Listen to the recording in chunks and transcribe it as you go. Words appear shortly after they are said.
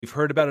We've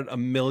heard about it a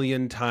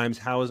million times.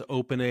 How is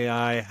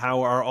OpenAI?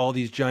 How are all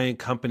these giant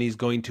companies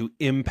going to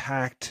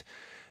impact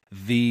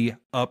the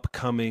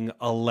upcoming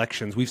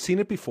elections? We've seen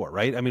it before,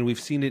 right? I mean, we've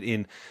seen it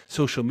in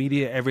social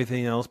media,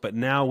 everything else, but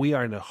now we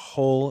are in a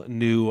whole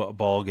new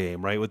ball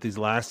game, right? With these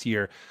last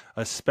year,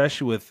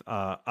 especially with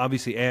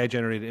obviously AI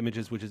generated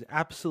images, which is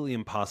absolutely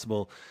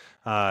impossible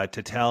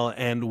to tell,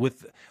 and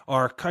with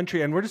our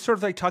country, and we're just sort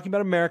of like talking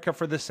about America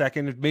for this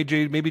second.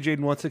 Maybe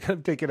Jaden wants to kind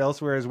of take it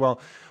elsewhere as well,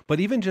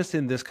 but even just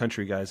in this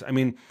country, guys, I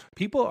mean,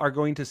 people are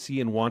going to see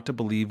and want to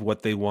believe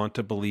what they want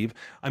to believe.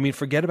 I mean,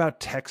 forget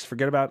about text,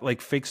 forget about like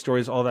fake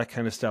stories, all that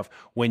kind of stuff.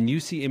 When you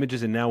see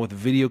images, and now with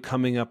video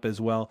coming up as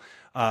well,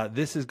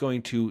 this is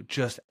going to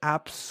just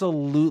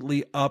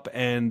absolutely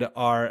upend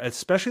our,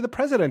 especially the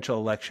presidential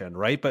election,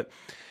 right? But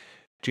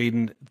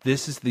Jaden,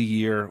 this is the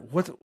year.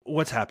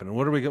 What's happening?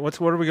 What are we going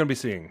to be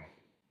seeing?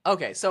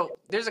 Okay, so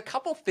there's a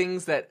couple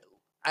things that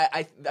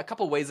a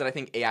couple ways that I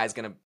think AI is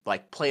going to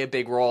like play a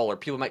big role, or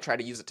people might try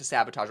to use it to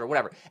sabotage or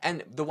whatever.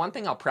 And the one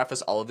thing I'll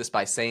preface all of this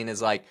by saying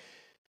is like,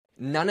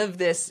 none of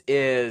this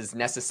is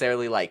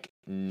necessarily like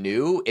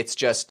new. It's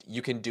just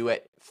you can do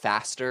it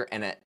faster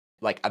and at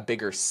like a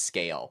bigger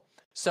scale.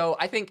 So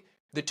I think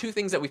the two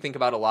things that we think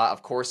about a lot,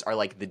 of course, are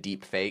like the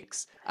deep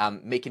fakes,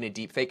 making a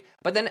deep fake.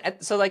 But then,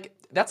 so like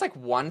that's like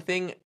one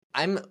thing.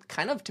 I'm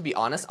kind of, to be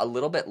honest, a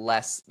little bit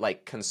less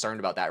like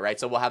concerned about that, right?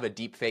 So we'll have a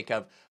deep fake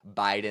of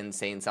Biden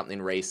saying something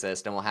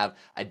racist, and we'll have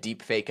a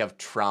deep fake of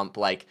Trump,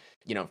 like,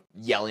 you know,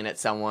 yelling at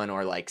someone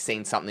or like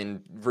saying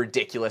something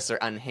ridiculous or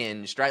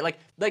unhinged, right?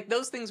 Like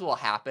those things will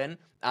happen.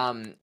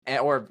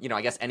 Or, you know,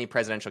 I guess any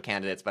presidential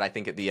candidates, but I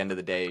think at the end of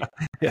the day,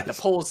 the Yes.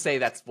 polls say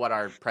that's what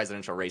our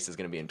presidential race is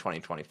going to be in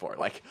 2024.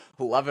 Like,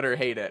 love it or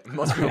hate it.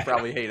 Most people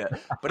probably hate it.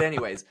 But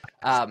anyways,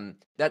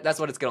 that's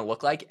what it's going to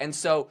look like. And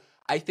so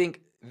I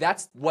think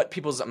that's what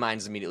people's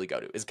minds immediately go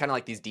to, is kind of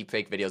like these deep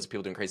fake videos of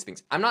people doing crazy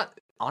things. I'm not,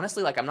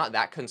 honestly, like, I'm not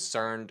that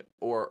concerned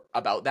or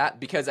about that,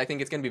 because I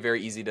think it's going to be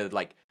very easy to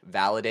like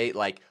validate,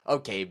 like,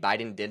 okay,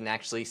 Biden didn't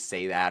actually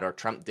say that, or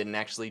Trump didn't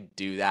actually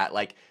do that.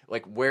 Like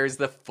where's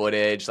the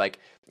footage? Like,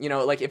 you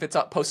know, like if it's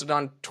posted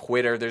on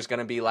Twitter, there's going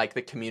to be like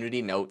the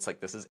community notes, like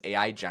this is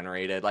AI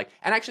generated. Like,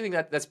 and I actually think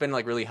that that's been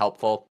like really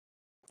helpful.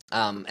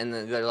 And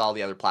then there's all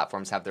the other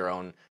platforms have their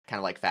own kind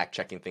of like fact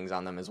checking things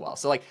on them as well.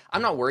 So like,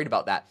 I'm not worried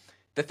about that.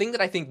 The thing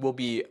that I think will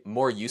be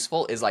more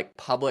useful is like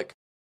public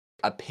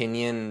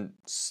opinion,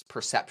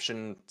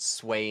 perception,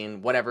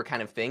 swaying, whatever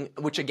kind of thing,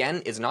 which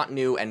again is not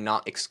new and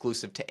not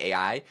exclusive to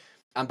AI.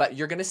 But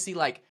you're going to see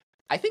like,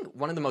 I think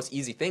one of the most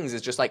easy things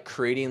is just like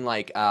creating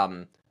like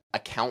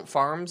account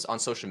farms on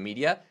social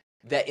media,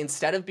 that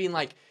instead of being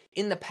like,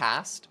 in the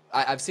past,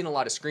 I've seen a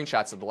lot of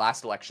screenshots of the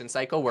last election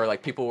cycle where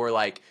like people were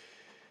like,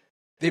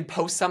 they'd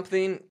post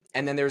something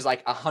and then there's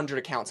like 100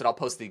 accounts that all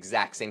post the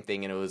exact same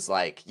thing, and it was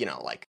like, you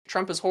know, like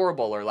Trump is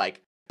horrible, or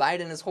like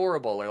Biden is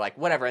horrible, or like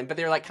whatever. And but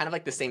they're like kind of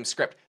like the same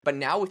script. But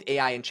now with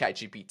AI and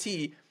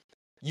ChatGPT,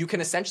 you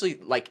can essentially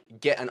like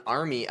get an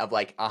army of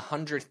like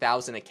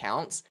 100,000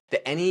 accounts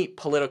that any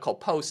political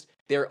post,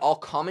 they're all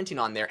commenting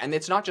on there, and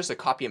it's not just a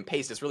copy and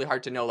paste. It's really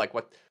hard to know like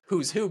what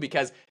who's who,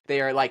 because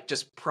they are like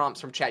just prompts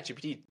from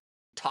ChatGPT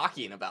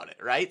talking about it,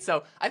 right?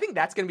 So I think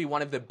that's going to be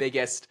one of the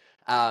biggest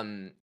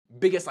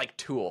like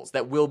tools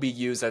that will be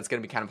used, that's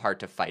going to be kind of hard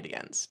to fight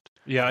against.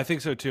 Yeah, I think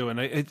so too. And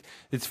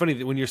it's funny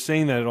that when you're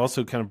saying that, it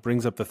also kind of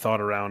brings up the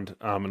thought around,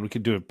 and we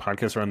could do a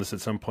podcast around this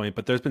at some point,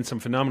 but there's been some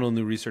phenomenal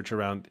new research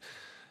around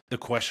the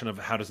question of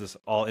how does this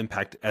all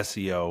impact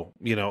SEO,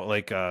 you know,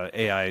 like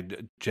AI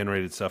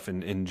generated stuff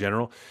in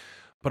general.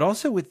 But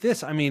also with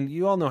this, I mean,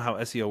 you all know how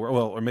SEO,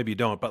 well, or maybe you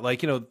don't, but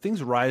like, you know,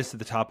 things rise to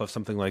the top of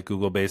something like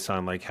Google based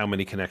on like how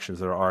many connections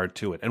there are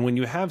to it. And when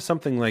you have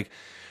something like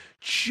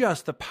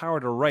just the power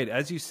to write,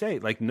 as you say,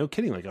 like no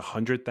kidding, like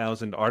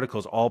 100,000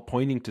 articles all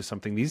pointing to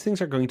something, these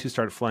things are going to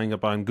start flying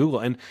up on Google,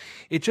 and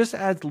it just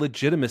adds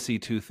legitimacy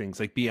to things,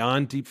 like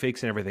beyond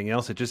deepfakes and everything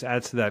else. It just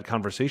adds to that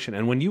conversation.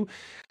 And when you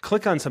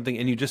click on something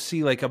and you just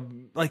see like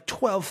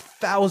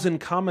 12,000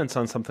 comments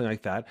on something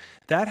like that,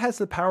 that has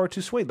the power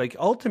to sway. Like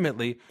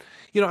ultimately,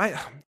 you know,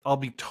 I'll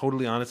be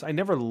totally honest, I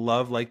never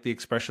love like the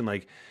expression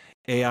like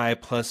AI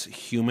plus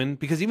human,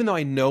 because even though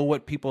I know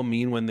what people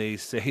mean when they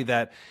say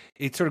that,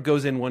 it sort of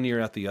goes in one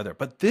ear out the other.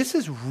 But this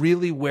is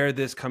really where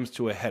this comes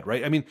to a head,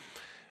 right? I mean,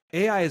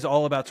 AI is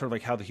all about sort of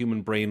like how the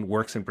human brain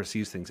works and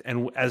perceives things.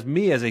 And as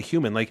me as a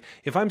human, like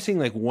if I'm seeing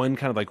like one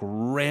kind of like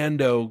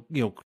rando,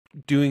 you know,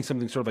 doing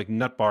something sort of like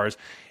nut bars,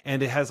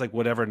 and it has like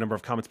whatever number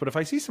of comments, but if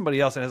I see somebody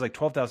else and has like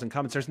 12,000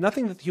 comments, there's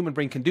nothing that the human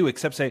brain can do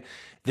except say,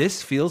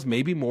 this feels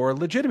maybe more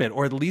legitimate,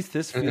 or at least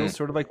this feels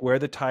sort of like where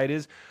the tide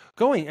is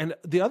going. And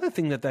the other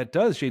thing that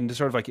does, Jaden, to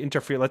sort of like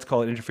interfere, let's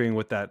call it interfering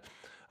with that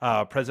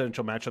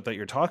presidential matchup that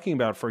you're talking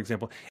about, for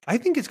example, I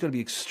think it's going to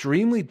be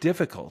extremely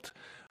difficult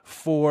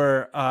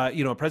for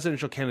a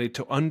presidential candidate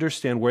to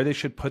understand where they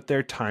should put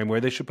their time, where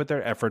they should put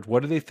their effort,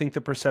 what do they think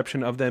the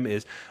perception of them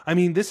is. I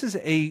mean, this is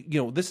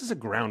a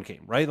ground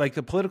game, right? Like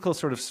the political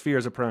sort of sphere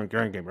is a ground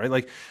game, right?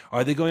 Like,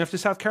 are they going after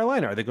South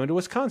Carolina? Are they going to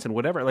Wisconsin?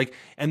 Whatever. Like,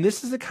 and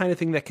this is the kind of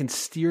thing that can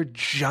steer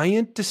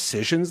giant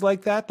decisions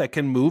like that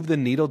can move the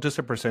needle just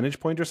a percentage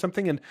point or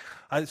something. And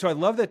so I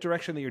love that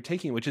direction that you're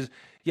taking, which is,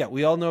 yeah,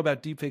 we all know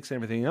about deepfakes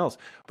and everything else,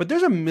 but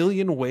there's a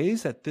million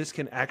ways that this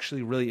can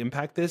actually really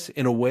impact this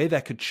in a way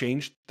that could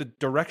change the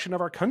direction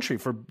of our country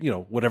for,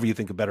 whatever you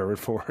think a better word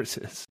for worse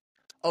is.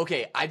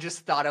 Okay, I just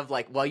thought of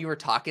while you were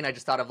talking, I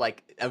just thought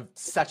of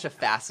such a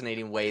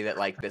fascinating way that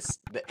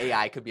the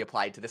AI could be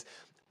applied to this.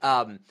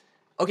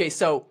 Okay,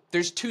 so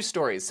there's two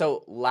stories.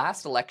 So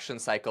last election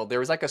cycle, there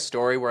was a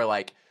story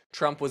where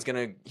Trump was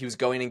going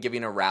and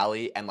giving a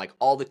rally, and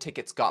all the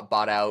tickets got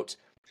bought out,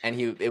 and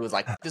it was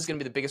this is gonna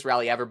be the biggest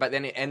rally ever. But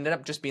then it ended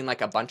up just being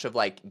a bunch of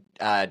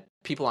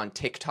people on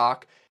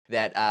TikTok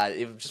that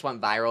it just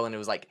went viral, and it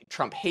was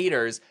Trump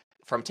haters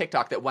from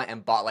TikTok that went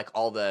and bought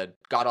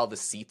got all the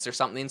seats or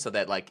something, so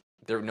that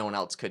no one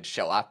else could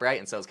show up, right?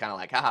 And so it's kind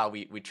of haha,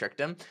 we tricked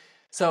him.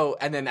 So,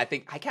 and then I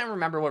can't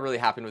remember what really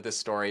happened with this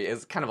story. It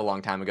was kind of a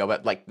long time ago,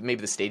 but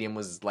maybe the stadium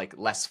was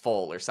less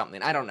full or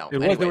something. I don't know.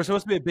 Anyway. There was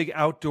supposed to be a big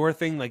outdoor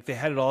thing. They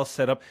had it all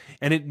set up,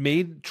 and it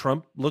made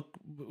Trump look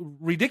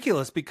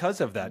ridiculous because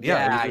of that.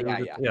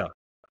 Yeah.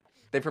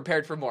 They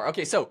prepared for more.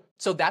 Okay, so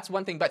that's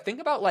one thing. But think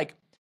about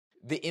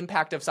the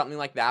impact of something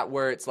like that,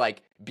 where it's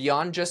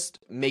beyond just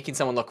making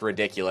someone look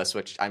ridiculous,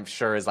 which I'm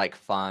sure is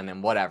fun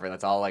and whatever.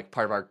 That's all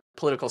part of our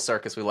political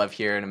circus we love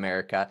here in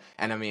America.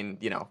 And I mean,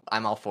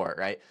 I'm all for it,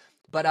 right?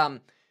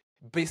 But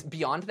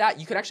beyond that,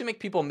 you could actually make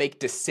people make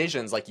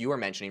decisions like you were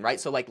mentioning, right?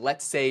 So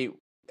let's say,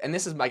 and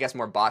this is, I guess,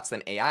 more bots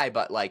than AI,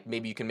 but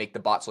maybe you can make the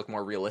bots look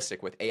more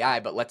realistic with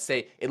AI. But let's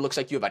say it looks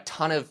like you have a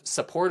ton of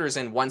supporters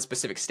in one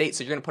specific state,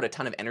 so you're going to put a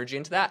ton of energy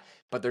into that,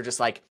 but they're just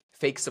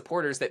fake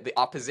supporters that the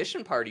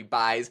opposition party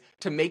buys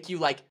to make you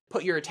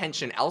put your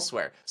attention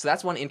elsewhere. So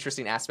that's one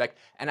interesting aspect.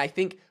 And I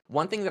think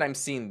one thing that I'm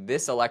seeing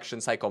this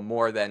election cycle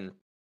more than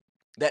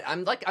that,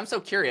 I'm so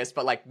curious,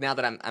 but now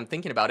that I'm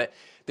thinking about it,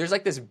 there's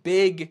this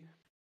big,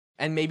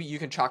 and maybe you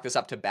can chalk this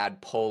up to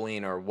bad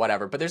polling or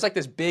whatever, but there's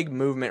this big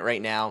movement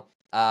right now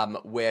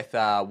with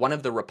one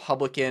of the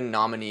Republican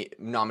nominees,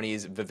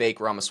 Vivek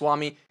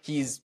Ramaswamy.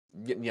 He's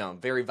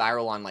very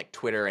viral on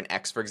Twitter and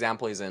X, for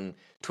example. He's in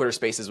Twitter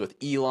Spaces with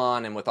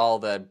Elon and with all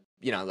the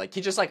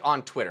he's just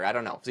on Twitter. I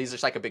don't know. So he's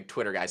just a big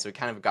Twitter guy. So he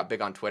kind of got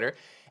big on Twitter.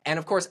 And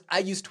of course, I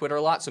use Twitter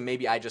a lot, so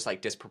maybe I just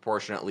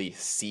disproportionately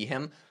see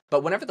him.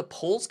 But whenever the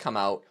polls come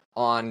out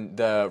on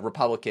the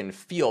Republican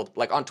field,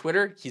 on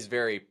Twitter, he's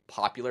very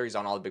popular. He's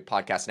on all the big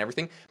podcasts and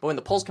everything. But when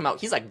the polls come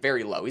out, he's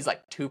very low. He's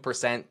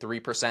 2%,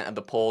 3% of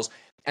the polls.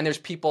 And there's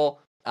people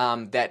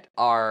that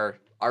are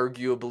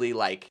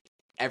arguably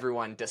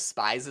everyone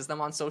despises them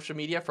on social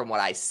media from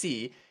what I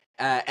see.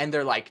 And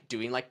they're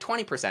doing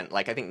 20%,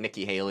 I think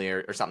Nikki Haley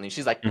or something.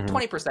 She's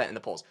 20% in the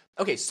polls.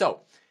 Okay, so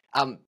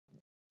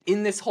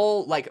in this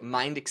whole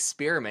mind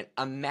experiment,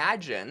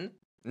 imagine,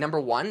 number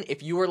one,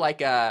 if you were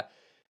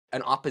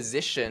an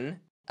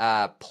opposition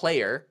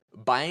player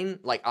buying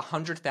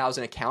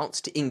 100,000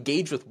 accounts to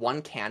engage with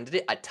one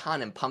candidate a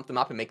ton and pump them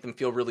up and make them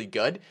feel really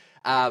good.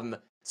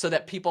 So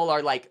that people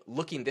are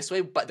looking this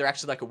way, but they're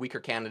actually a weaker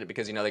candidate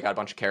because they got a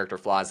bunch of character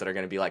flaws that are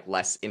going to be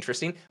less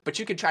interesting. But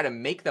you could try to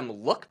make them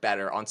look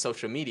better on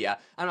social media.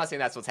 I'm not saying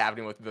that's what's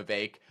happening with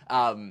Vivek,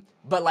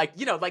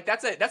 but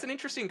that's an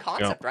interesting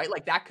concept, right?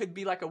 That could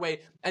be a way.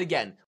 And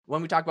again,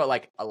 when we talk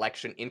about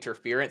election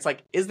interference,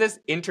 is this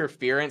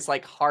interference?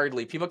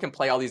 Hardly. People can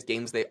play all these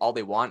games all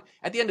they want.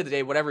 At the end of the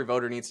day, what every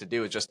voter needs to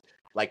do is just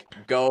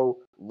go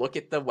look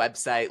at the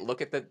website,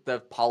 look at the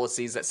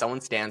policies that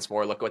someone stands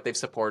for, look at what they've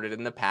supported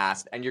in the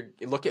past, and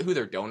look at who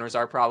their donors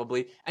are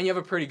probably, and you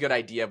have a pretty good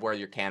idea of where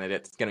your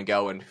candidate's going to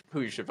go and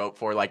who you should vote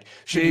for.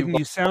 Jaden,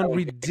 you sound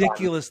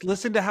ridiculous.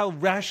 Listen to how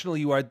rational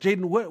you are.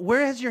 Jaden,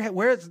 where is your head?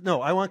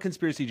 No, I want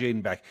conspiracy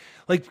Jaden back.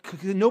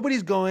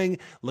 Nobody's going,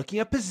 looking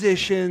at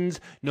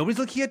positions, nobody's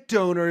looking at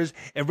donors,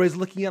 everybody's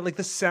looking at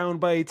the sound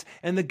bites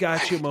and the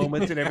gotcha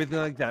moments and everything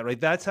like that, right?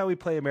 That's how we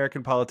play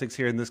American politics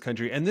here in this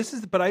country. And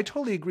but I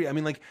totally agree. I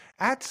mean,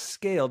 at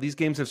scale, these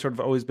games have sort of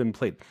always been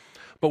played.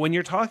 But when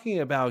you're talking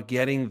about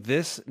getting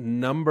this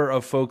number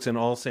of folks and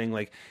all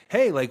saying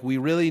hey, we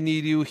really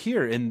need you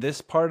here in this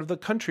part of the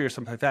country or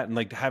something like that,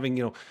 and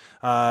having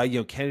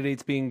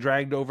candidates being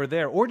dragged over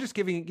there, or just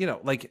giving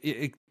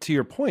to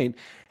your point,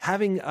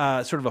 having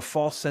sort of a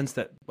false sense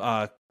that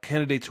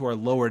candidates who are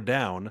lower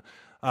down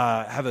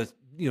have a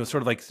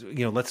sort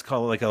of let's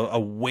call it a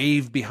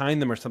wave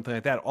behind them or something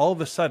like that. All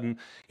of a sudden,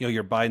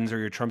 your Bidens or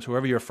your Trumps,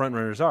 whoever your front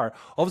runners are,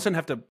 all of a sudden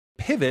have to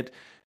pivot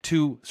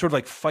to sort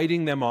of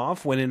fighting them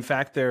off, when in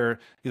fact their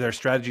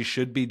strategy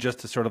should be just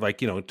to sort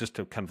of just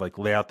to kind of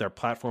lay out their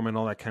platform and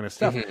all that kind of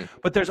stuff. Mm-hmm.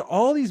 But there's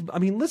all these, I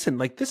mean, listen,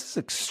 this is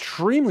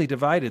extremely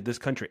divided, this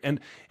country. And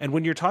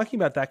when you're talking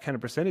about that kind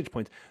of percentage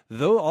points,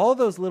 though, all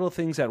those little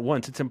things at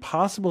once, it's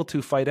impossible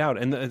to fight out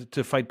and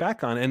to fight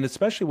back on. And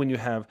especially when you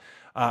have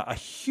a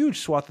huge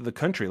swath of the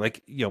country.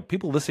 Like,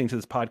 people listening to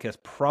this podcast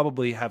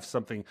probably have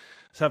some kind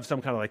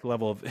of like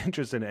level of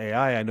interest in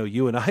AI. I know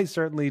you and I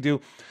certainly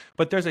do,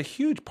 but there's a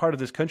huge part of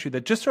this country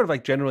that just sort of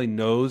like generally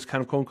knows,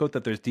 kind of quote unquote,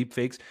 that there's deep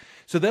fakes.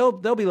 So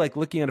they'll be like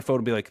looking at a photo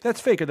and be like,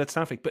 that's fake or that's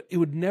not fake, but it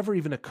would never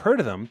even occur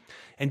to them.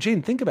 And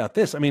Jane, think about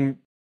this. I mean,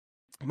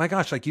 my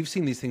gosh, like you've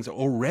seen these things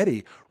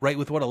already, right?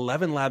 With what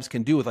 11 Labs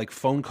can do with like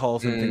phone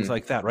calls and things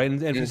like that, right?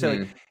 And if you say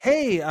like,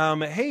 hey,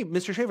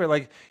 Mr. Schaefer,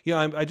 like,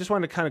 I just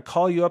wanted to kind of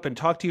call you up and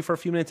talk to you for a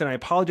few minutes, and I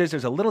apologize,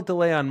 there's a little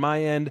delay on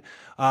my end,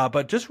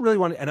 but just really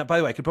want to, and by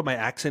the way, I could put my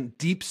accent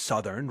deep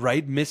Southern,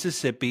 right?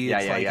 Mississippi.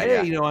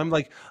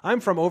 I'm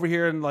from over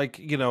here in like,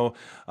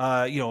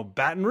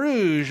 Baton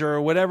Rouge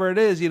or whatever it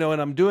is, and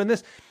I'm doing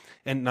this.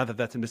 And not that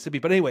that's in Mississippi,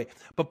 but anyway,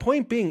 but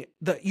point being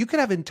that you could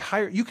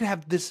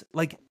have this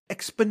like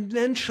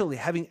exponentially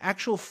having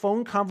actual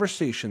phone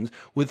conversations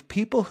with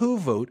people who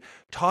vote,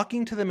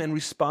 talking to them and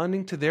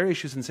responding to their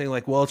issues and saying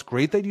like, well, it's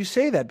great that you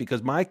say that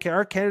because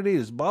our candidate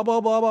is blah,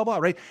 blah, blah, blah, blah,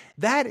 right?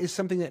 That is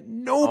something that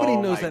nobody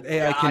knows that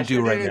AI can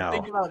do right now.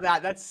 Think about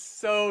that. That's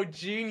so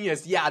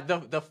genius. Yeah,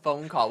 the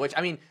phone call, which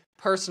I mean,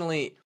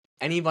 personally,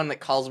 anyone that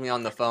calls me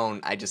on the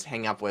phone, I just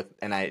hang up on,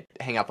 and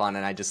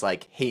I just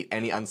like hate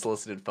any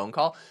unsolicited phone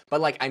call.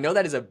 But like, I know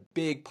that is a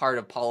big part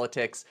of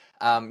politics.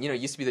 It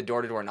used to be the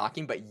door-to-door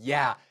knocking, but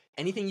yeah,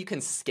 anything you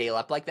can scale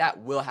up like that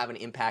will have an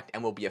impact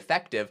and will be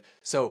effective.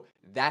 So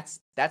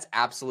that's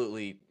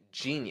absolutely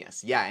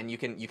genius. Yeah, and you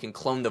can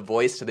clone the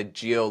voice to the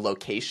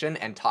geolocation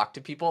and talk to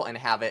people and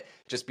have it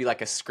just be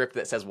like a script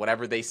that says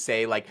whatever they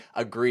say, like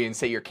agree and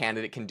say your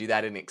candidate can do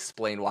that and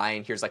explain why,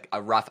 and here's like a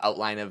rough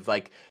outline of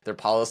like their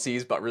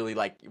policies, but really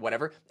like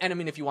whatever. And I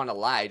mean, if you want to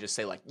lie, just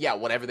say like, yeah,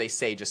 whatever they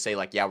say, just say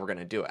like, yeah, we're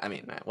gonna do it. I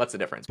mean, what's the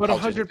difference? But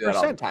 100%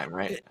 all the time,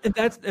 right?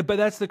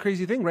 That's the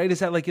crazy thing, right? Is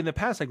that like in the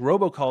past, like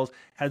robocalls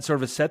had sort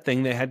of a set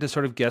thing. They had to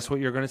sort of guess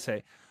what you're going to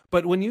say.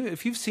 But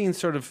if you've seen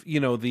sort of, I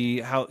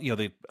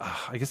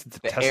guess it's a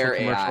Tesla Air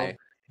commercial. AI.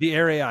 The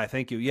Air AI,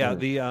 thank you. Yeah,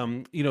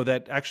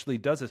 that actually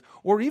does this.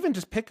 Or even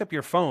just pick up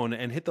your phone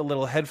and hit the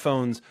little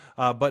headphones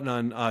button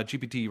on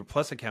GPT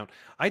Plus account.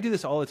 I do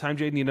this all the time,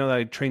 Jaden. You know that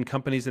I train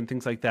companies and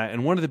things like that.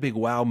 And one of the big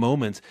wow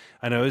moments,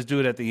 and I always do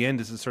it at the end,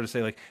 is to sort of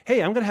say like,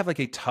 hey, I'm going to have like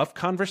a tough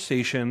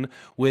conversation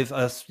with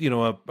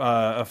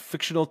a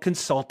fictional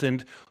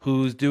consultant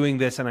who's doing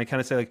this. And I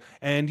kind of say like,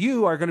 and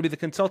you are going to be the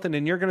consultant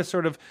and you're going to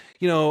sort of,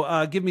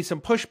 give me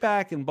some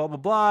pushback and blah, blah,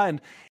 blah.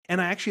 And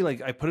I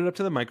actually I put it up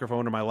to the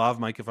microphone or my lav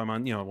mic if I'm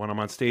on, when I'm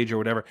on stage or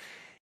whatever.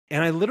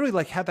 And I literally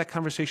like had that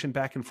conversation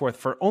back and forth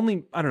for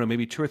only, I don't know,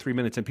 maybe 2 or 3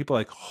 minutes. And people are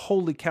like,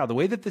 holy cow, the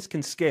way that this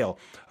can scale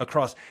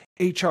across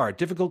HR,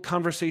 difficult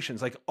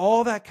conversations, like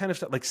all that kind of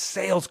stuff, like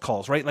sales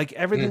calls, right? Like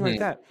everything like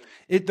that.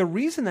 The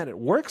reason that it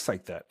works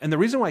like that, and the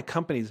reason why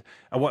companies,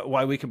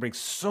 why we can bring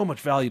so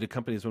much value to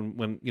companies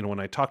when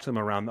I talk to them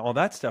around all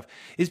that stuff,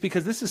 is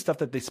because this is stuff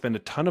that they spend a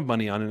ton of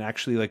money on and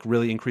actually like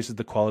really increases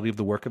the quality of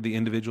the work of the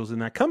individuals in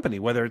that company,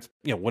 whether it's,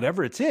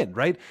 whatever it's in,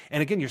 right?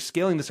 And again, you're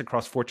scaling this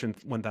across Fortune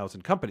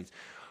 1000 companies.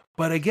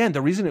 But again,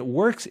 the reason it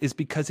works is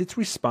because it's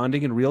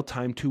responding in real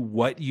time to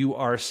what you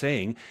are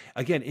saying.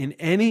 Again, in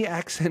any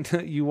accent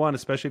that you want,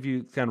 especially if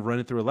you kind of run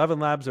it through 11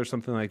 Labs or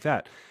something like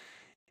that.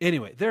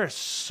 Anyway, there is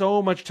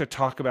so much to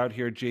talk about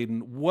here,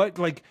 Jaden. What,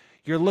 like,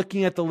 you're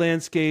looking at the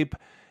landscape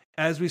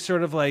as we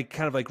sort of like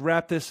kind of like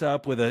wrap this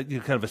up with a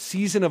kind of a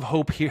season of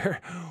hope here.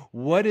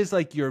 What is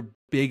like your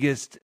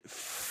biggest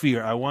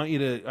fear? I want you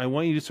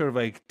to sort of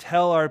like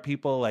tell our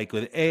people, like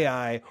with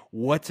AI,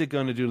 what's it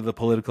going to do to the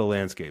political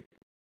landscape?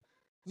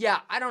 Yeah,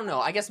 I don't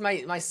know. I guess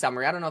my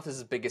summary, I don't know if this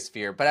is biggest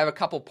fear, but I have a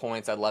couple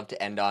points I'd love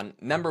to end on.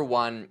 Number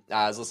one,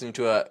 I was listening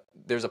to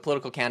there's a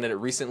political candidate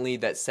recently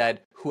that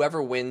said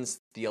whoever wins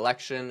the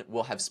election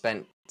will have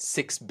spent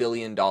 $6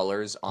 billion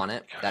on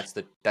it. Gosh.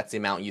 That's the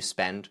amount you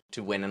spend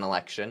to win an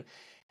election.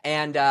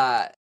 And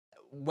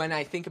when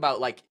I think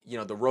about like,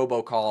 the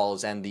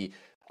robocalls and the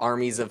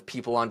armies of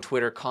people on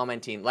Twitter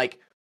commenting, like,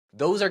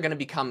 those are going to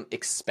become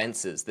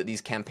expenses that these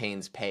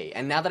campaigns pay.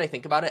 And now that I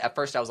think about it, at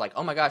first I was like,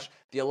 oh my gosh,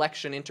 the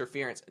election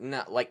interference,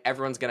 no, like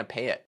everyone's going to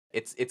pay it.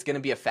 It's going to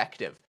be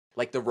effective.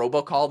 Like the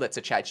robocall that's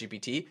a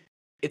ChatGPT,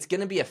 it's going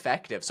to be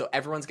effective. So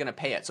everyone's going to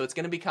pay it. So it's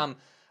going to become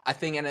a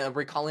thing. And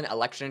we're calling it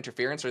election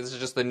interference, or this is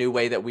just the new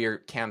way that we're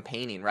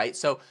campaigning, right?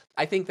 So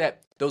I think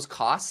that those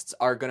costs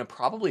are going to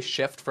probably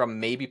shift from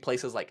maybe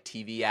places like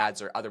TV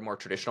ads or other more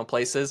traditional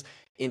places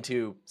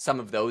into some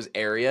of those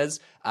areas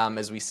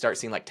as we start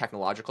seeing like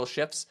technological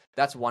shifts.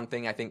 That's one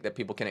thing I think that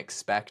people can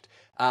expect.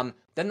 Then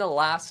the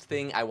last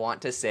thing I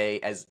want to say,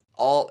 as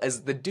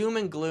the doom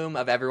and gloom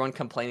of everyone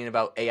complaining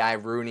about AI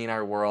ruining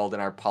our world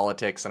and our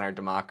politics and our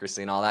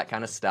democracy and all that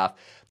kind of stuff,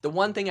 the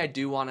one thing I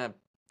do want to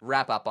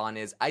wrap up on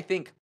is I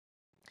think,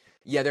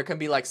 yeah, there can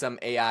be like some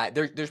AI,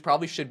 there's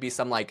probably should be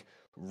some like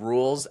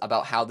rules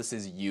about how this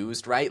is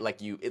used, right? Like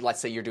let's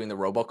say you're doing the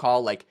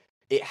robocall, like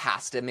it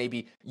has to,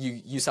 maybe you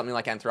use something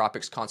like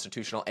Anthropic's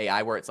constitutional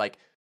AI where it's like,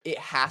 it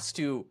has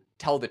to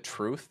tell the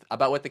truth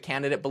about what the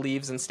candidate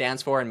believes and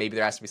stands for, and maybe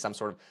there has to be some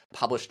sort of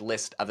published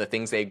list of the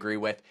things they agree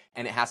with,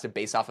 and it has to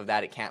base off of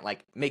that. It can't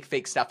like make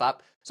fake stuff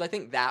up. So I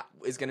think that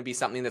is going to be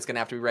something that's going to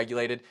have to be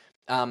regulated.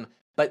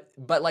 But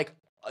like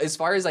as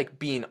far as like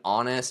being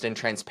honest and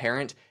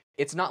transparent,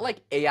 it's not like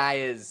AI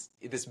is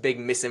this big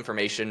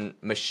misinformation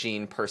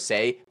machine per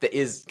se that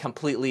is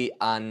completely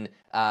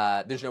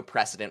there's no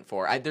precedent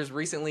for. There's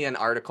recently an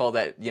article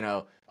that, you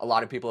know, a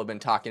lot of people have been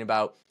talking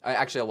about,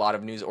 actually a lot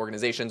of news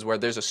organizations, where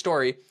there's a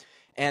story,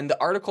 and the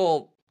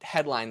article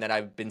headline that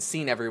I've been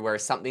seeing everywhere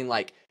is something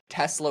like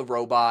Tesla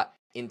robot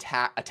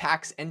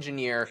attacks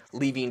engineer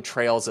leaving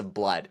trails of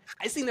blood.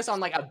 I've seen this on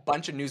like a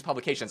bunch of news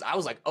publications. I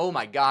was like, oh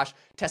my gosh,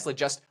 Tesla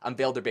just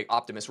unveiled their big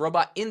Optimus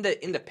robot. In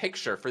the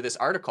picture for this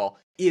article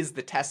is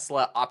the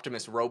Tesla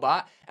Optimus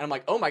robot. And I'm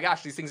like, oh my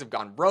gosh, these things have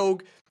gone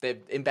rogue.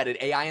 They've embedded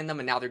AI in them,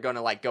 and now they're going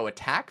to like go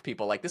attack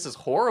people. Like, this is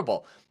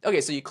horrible.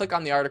 Okay, so you click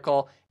on the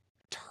article.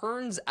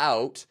 Turns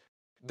out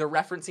they're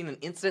referencing an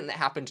incident that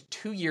happened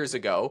 2 years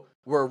ago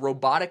where a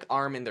robotic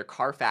arm in their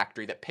car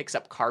factory that picks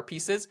up car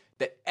pieces,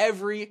 that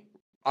every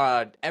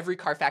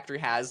car factory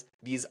has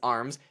these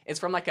arms. It's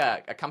from like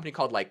a company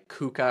called like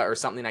KUKA or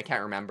something, I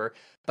can't remember.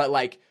 But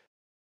like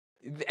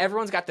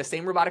everyone's got the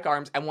same robotic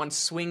arms, and one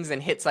swings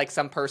and hits like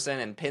some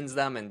person and pins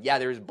them, and yeah,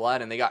 there's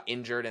blood and they got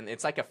injured, and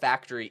it's like a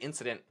factory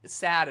incident. It's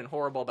sad and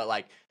horrible, but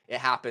like it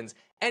happens.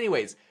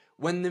 Anyways,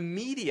 when the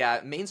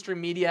media,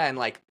 mainstream media, and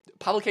like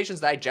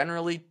publications that I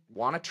generally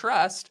want to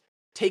trust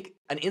take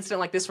an incident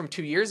like this from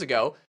 2 years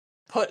ago,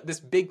 put this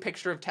big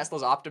picture of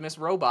Tesla's Optimus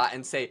robot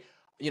and say,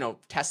 you know,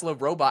 Tesla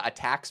robot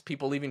attacks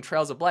people leaving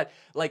trails of blood.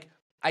 Like,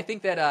 I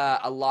think that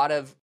a lot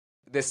of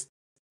this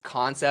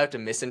concept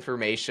of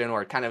misinformation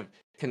or kind of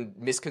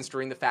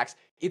misconstruing the facts,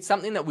 it's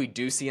something that we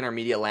do see in our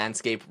media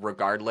landscape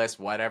regardless,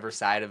 whatever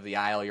side of the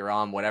aisle you're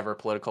on, whatever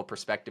political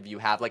perspective you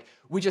have. Like,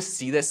 we just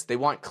see this. They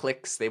want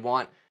clicks. They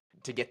want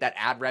to get that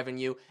ad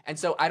revenue. And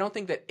so I don't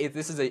think that if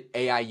this is an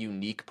AI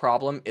unique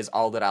problem is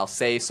all that I'll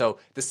say. So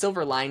the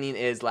silver lining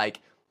is like,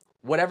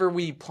 whatever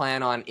we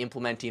plan on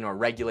implementing or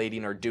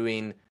regulating or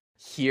doing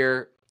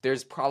here,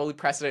 there's probably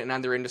precedent in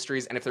other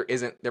industries, and if there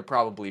isn't, there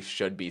probably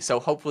should be. So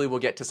hopefully we'll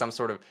get to some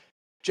sort of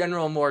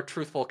general, more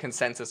truthful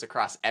consensus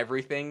across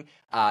everything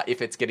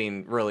if it's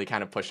getting really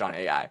kind of pushed on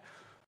AI.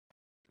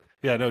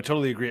 Yeah, no,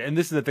 totally agree. And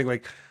this is the thing,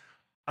 like,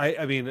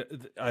 I mean,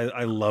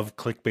 I love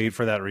clickbait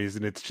for that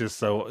reason. It's just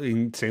so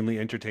insanely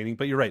entertaining.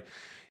 But you're right.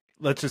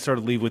 Let's just sort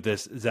of leave with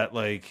this, is that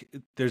like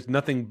there's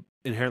nothing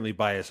inherently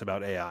biased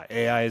about AI.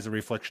 AI is a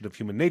reflection of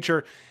human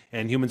nature,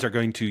 and humans are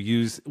going to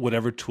use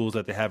whatever tools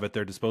that they have at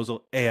their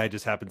disposal. AI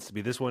just happens to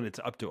be this one. It's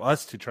up to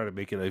us to try to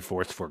make it a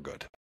force for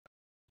good.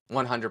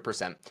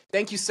 100%.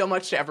 Thank you so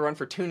much to everyone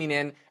for tuning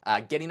in,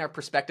 getting our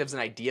perspectives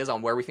and ideas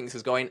on where we think this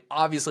is going.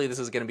 Obviously, this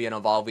is going to be an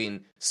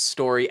evolving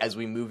story as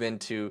we move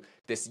into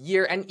this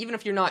year. And even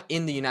if you're not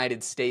in the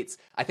United States,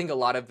 I think a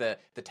lot of the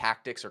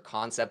tactics or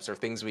concepts or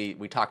things we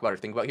talk about or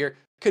think about here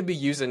could be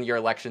used in your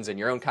elections in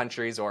your own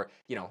countries, or,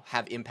 you know,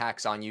 have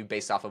impacts on you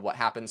based off of what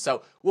happens.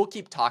 So we'll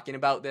keep talking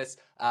about this.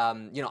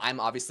 You know,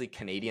 I'm obviously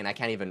Canadian. I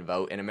can't even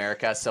vote in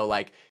America. So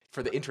like,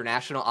 for the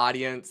international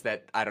audience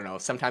that, I don't know,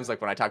 sometimes like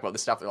when I talk about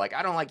this stuff, they're like,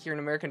 I don't like hearing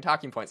American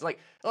talking points. Like,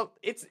 well,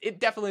 it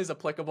definitely is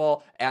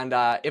applicable, and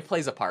it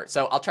plays a part.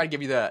 So I'll try to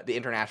give you the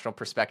international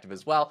perspective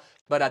as well.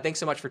 But thanks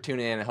so much for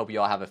tuning in. I hope you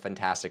all have a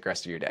fantastic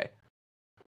rest of your day.